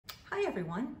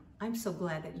everyone, I'm so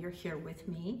glad that you're here with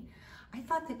me. I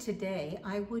thought that today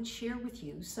I would share with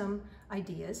you some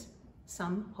ideas,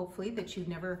 some hopefully that you've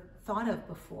never thought of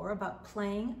before, about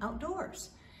playing outdoors.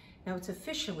 Now it's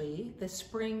officially the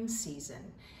spring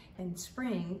season, and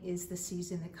spring is the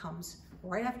season that comes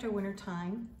right after winter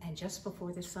time and just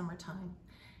before the summertime.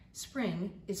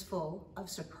 Spring is full of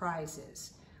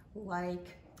surprises, like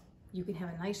you can have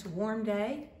a nice warm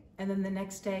day and then the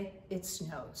next day it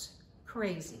snows.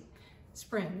 Crazy.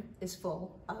 Spring is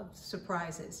full of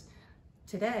surprises.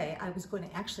 Today I was going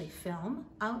to actually film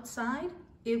outside.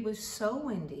 It was so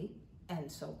windy and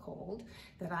so cold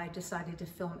that I decided to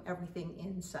film everything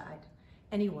inside.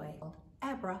 Anyway,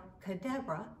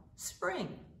 abracadabra,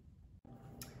 spring.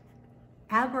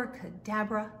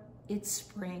 Abracadabra, it's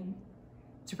spring.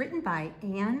 It's written by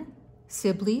Anne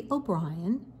Sibley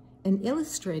O'Brien and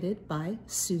illustrated by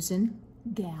Susan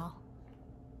Gall.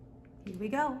 Here we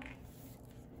go.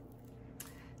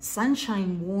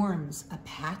 Sunshine warms a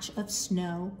patch of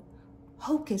snow.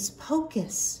 Hocus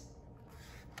pocus.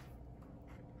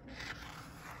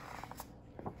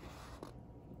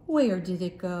 Where did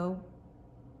it go?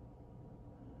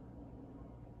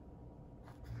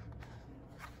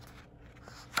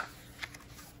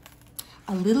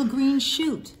 A little green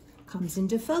shoot comes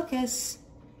into focus.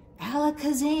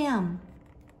 Alakazam.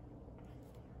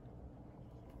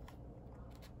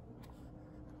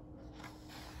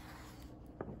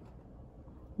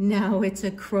 Now it's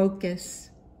a crocus.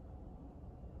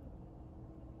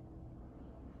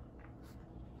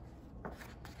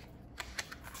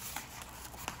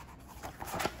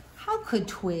 How could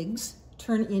twigs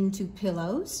turn into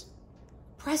pillows?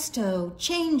 Presto,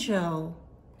 changeo.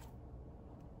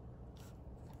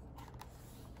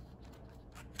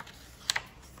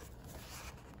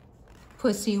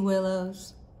 Pussy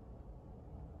willows.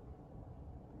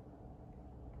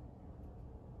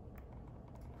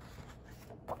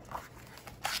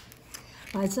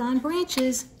 Buds on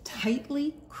branches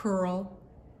tightly curl.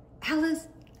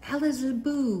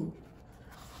 Alizaboo.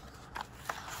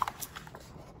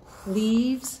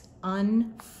 Leaves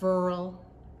unfurl.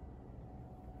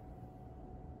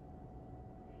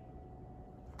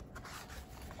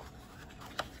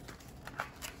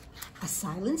 A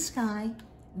silent sky,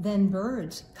 then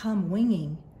birds come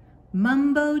winging.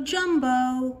 Mumbo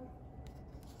jumbo.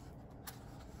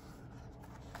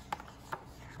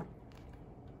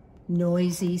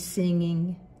 Noisy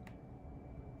singing.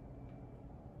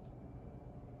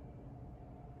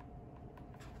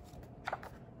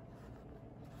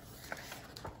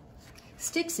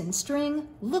 Sticks and string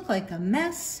look like a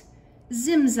mess.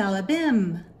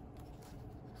 Zimzalabim.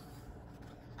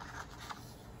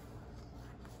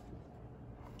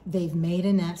 They've made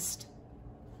a nest.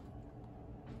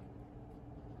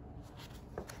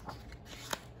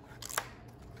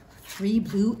 Three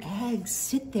blue eggs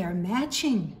sit there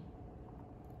matching.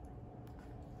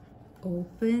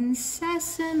 Open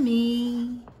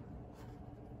sesame.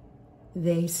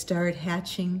 They start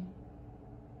hatching.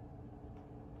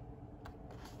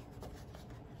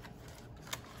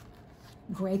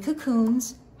 Gray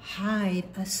cocoons hide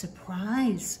a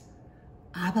surprise.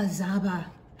 Abba zaba.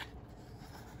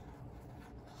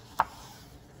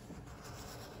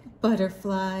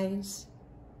 Butterflies.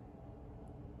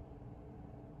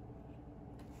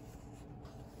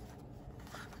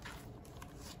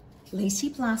 Lacy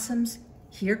blossoms,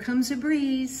 here comes a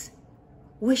breeze.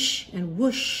 Whoosh and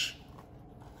whoosh.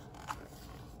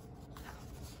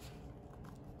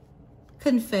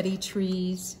 Confetti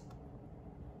trees.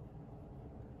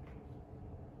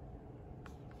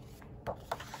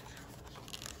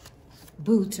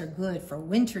 Boots are good for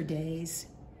winter days.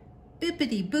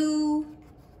 Bippity-boo.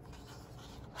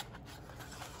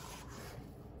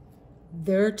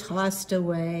 They're tossed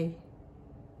away.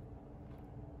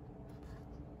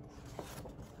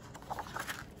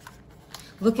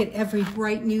 Look at every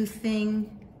bright new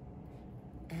thing.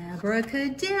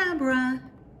 Abracadabra.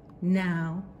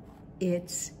 Now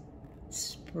it's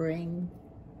spring.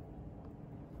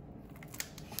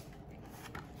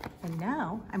 And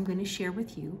now I'm going to share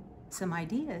with you some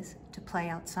ideas to play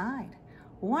outside.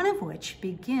 One of which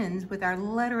begins with our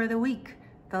letter of the week,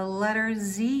 the letter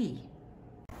Z.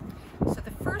 So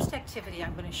the first activity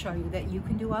I'm going to show you that you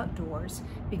can do outdoors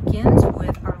begins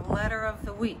with our letter of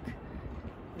the week.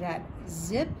 That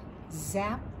zip,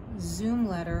 zap, zoom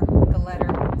letter, the letter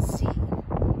Z.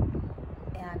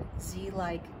 And Z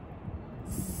like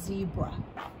zebra.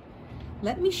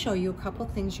 Let me show you a couple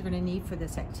things you're going to need for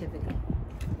this activity.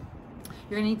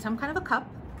 You're going to need some kind of a cup.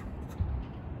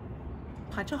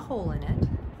 Punch a hole in it.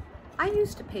 I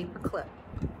used a paper clip.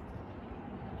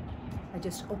 I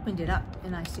just opened it up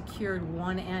and I secured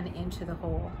one end into the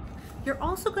hole. You're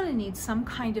also going to need some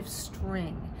kind of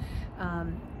string.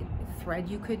 Thread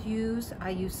you could use. I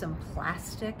use some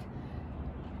plastic,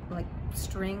 like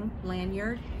string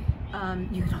lanyard.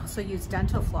 You can also use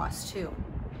dental floss too.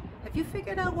 Have you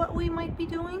figured out what we might be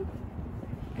doing?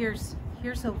 Here's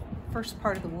the first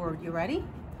part of the word. You ready?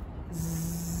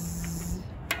 Z,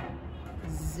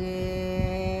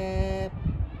 zip,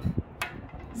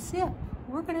 zip.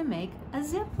 We're going to make a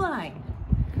zip line.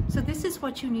 So this is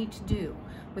what you need to do.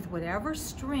 With whatever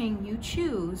string you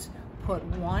choose, put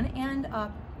one end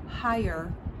up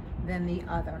higher than the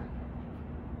other.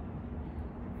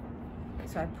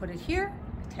 So I put it here,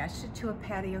 attached it to a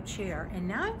patio chair, and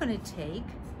now I'm going to take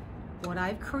what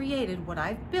I've created, what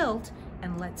I've built,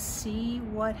 and let's see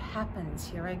what happens.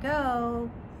 Here I go.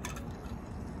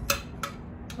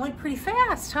 Went pretty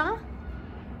fast, huh?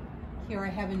 Here I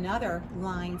have another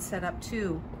line set up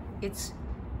too. It's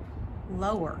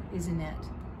lower, isn't it,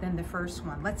 than the first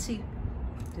one. Let's see,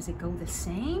 does it go the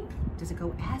same? Does it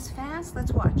go as fast?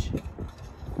 Let's watch.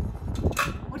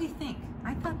 What do you think?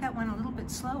 I thought that went a little bit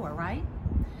slower, right?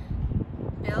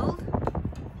 Build,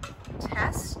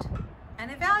 test,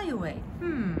 and evaluate.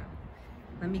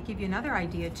 Let me give you another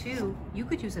idea too. You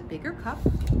could use a bigger cup.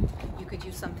 You could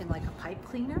use something like a pipe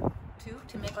cleaner too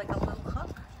to make like a little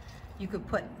hook. You could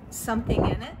put something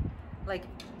in it, like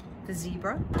the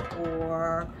zebra,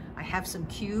 or I have some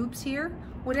cubes here,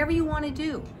 whatever you want to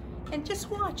do. And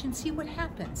just watch and see what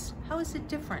happens. How is it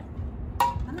different?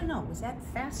 I don't know, was that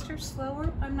faster,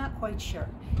 slower? I'm not quite sure.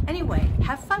 Anyway,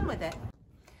 have fun with it.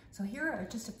 So here are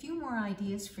just a few more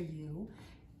ideas for you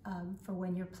for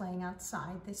when you're playing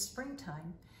outside this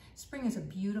springtime. Spring is a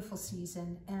beautiful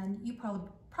season, and you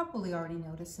probably already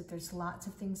noticed that there's lots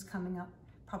of things coming up,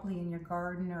 probably in your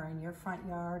garden or in your front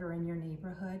yard or in your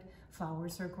neighborhood.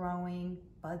 Flowers are growing,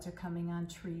 buds are coming on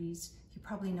trees. You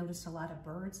probably noticed a lot of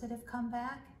birds that have come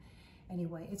back.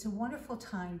 Anyway, it's a wonderful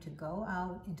time to go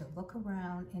out and to look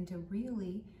around and to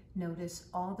really notice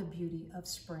all the beauty of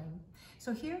spring.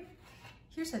 So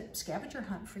here's a scavenger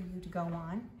hunt for you to go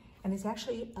on. And it's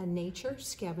actually a nature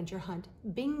scavenger hunt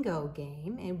bingo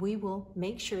game, and we will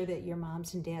make sure that your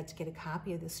moms and dads get a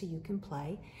copy of this so you can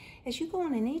play. As you go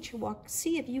on a nature walk,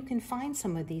 see if you can find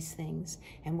some of these things,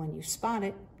 and when you spot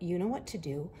it, you know what to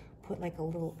do. Put like a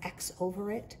little X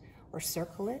over it or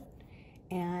circle it,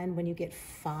 and when you get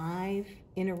 5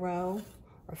 in a row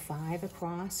or 5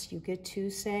 across, you get to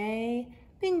say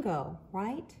bingo,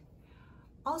 right?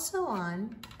 Also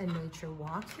on a nature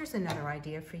walk, here's another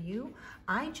idea for you.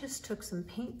 I just took some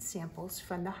paint samples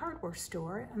from the hardware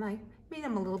store and I made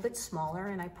them a little bit smaller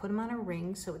and I put them on a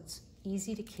ring so it's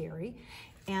easy to carry.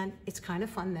 And it's kind of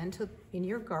fun then to, in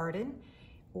your garden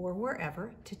or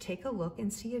wherever, to take a look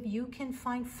and see if you can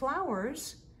find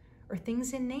flowers or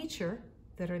things in nature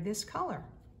that are this color.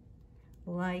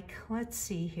 Like, let's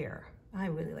see here. I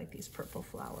really like these purple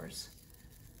flowers.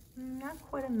 Not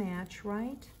quite a match,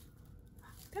 right?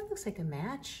 That looks like a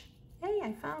match. Hey,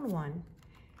 I found one.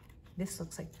 This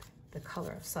looks like the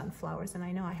color of sunflowers, and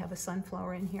I know I have a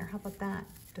sunflower in here. How about that?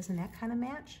 Doesn't that kind of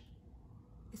match?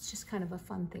 It's just kind of a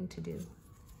fun thing to do.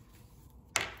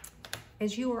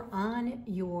 As you are on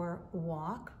your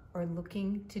walk or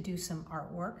looking to do some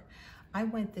artwork, I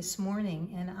went this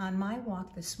morning, and on my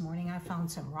walk this morning, I found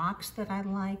some rocks that I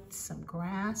liked, some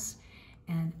grass,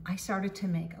 and I started to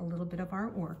make a little bit of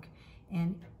artwork.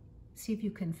 And see if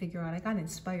you can figure out, I got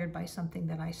inspired by something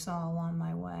that I saw along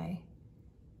my way.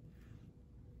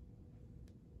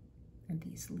 And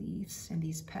these leaves and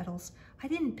these petals, I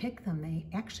didn't pick them, they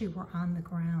actually were on the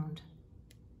ground.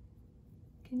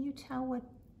 Can you tell what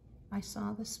I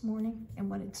saw this morning and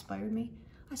what inspired me?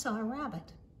 I saw a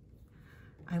rabbit.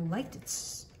 I like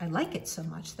it so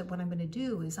much that what I'm gonna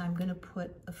do is I'm gonna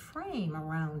put a frame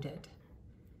around it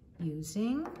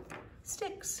using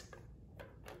sticks.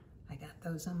 I got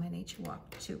those on my nature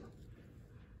walk too.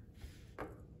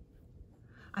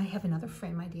 I have another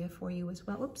frame idea for you as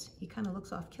well. Oops, he kind of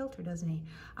looks off kilter, doesn't he?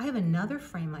 I have another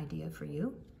frame idea for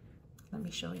you. Let me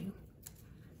show you.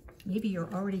 Maybe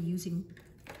you're already using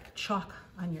chalk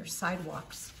on your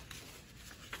sidewalks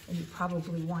and you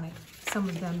probably want it. Some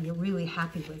of them you're really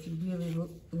happy with, you really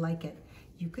like it.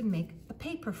 You could make a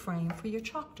paper frame for your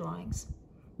chalk drawings.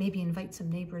 Maybe invite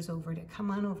some neighbors over to come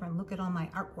on over and look at all my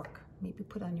artwork. Maybe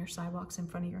put on your sidewalks in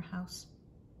front of your house.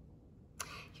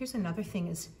 Here's another thing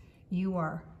is you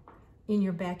are in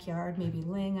your backyard, maybe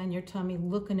laying on your tummy,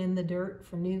 looking in the dirt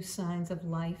for new signs of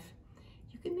life.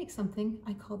 You can make something,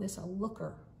 I call this a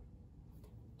looker.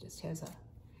 It's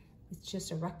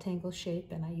just a rectangle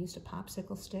shape and I used a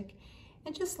popsicle stick.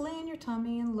 And just lay on your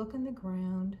tummy and look in the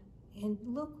ground And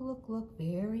look, look, look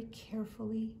very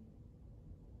carefully.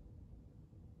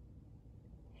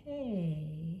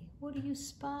 Hey, what do you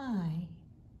spy?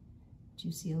 Do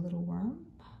you see a little worm?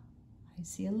 I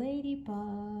see a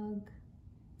ladybug.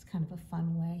 It's kind of a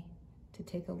fun way to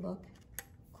take a look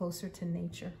closer to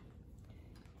nature.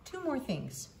 Two more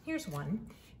things. Here's one.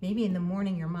 Maybe in the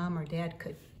morning your mom or dad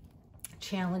could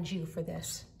challenge you for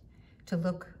this, to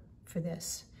look for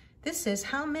this. This says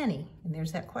how many, and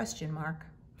there's that question mark,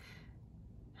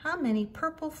 how many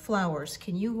purple flowers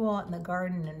can you go out in the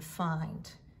garden and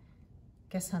find?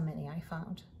 Guess how many I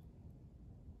found?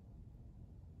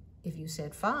 If you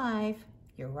said 5,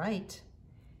 you're right.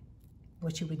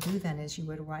 What you would do then is you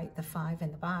would write the 5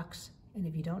 in the box. And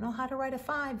if you don't know how to write a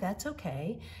 5, that's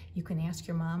okay. You can ask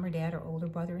your mom or dad or older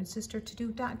brother and sister to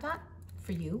do ...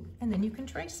 for you, and then you can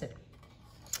trace it.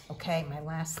 Okay, my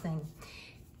last thing.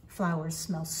 Flowers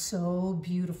smell so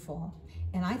beautiful.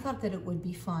 And I thought that it would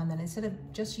be fun that instead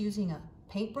of just using a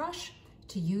paintbrush,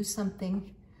 to use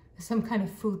something, some kind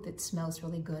of fruit that smells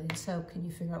really good. And so, can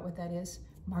you figure out what that is?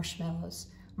 Marshmallows.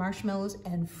 Marshmallows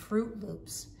and Fruit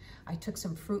Loops. I took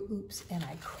some Fruit Loops and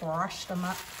I crushed them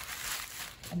up.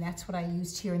 And that's what I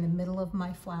used here in the middle of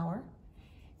my flower.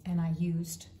 And I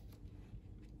used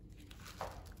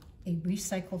a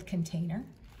recycled container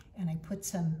and I put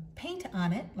some paint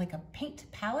on it, like a paint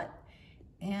palette.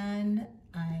 And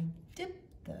I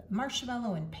dipped the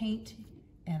marshmallow in paint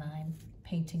and I'm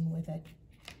painting with it.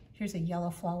 Here's a yellow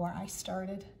flower I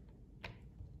started.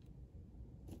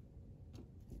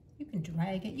 You can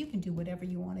drag it, you can do whatever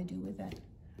you want to do with it.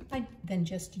 I then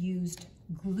just used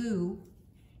glue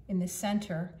in the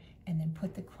center and then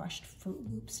put the crushed Fruit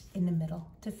Loops in the middle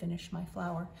to finish my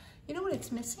flower. You know what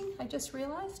it's missing? I just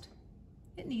realized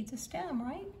it needs a stem,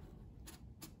 right?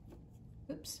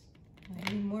 Oops,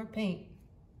 I need more paint.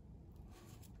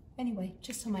 Anyway,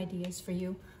 just some ideas for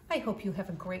you. I hope you have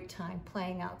a great time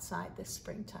playing outside this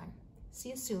springtime. See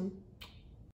you soon.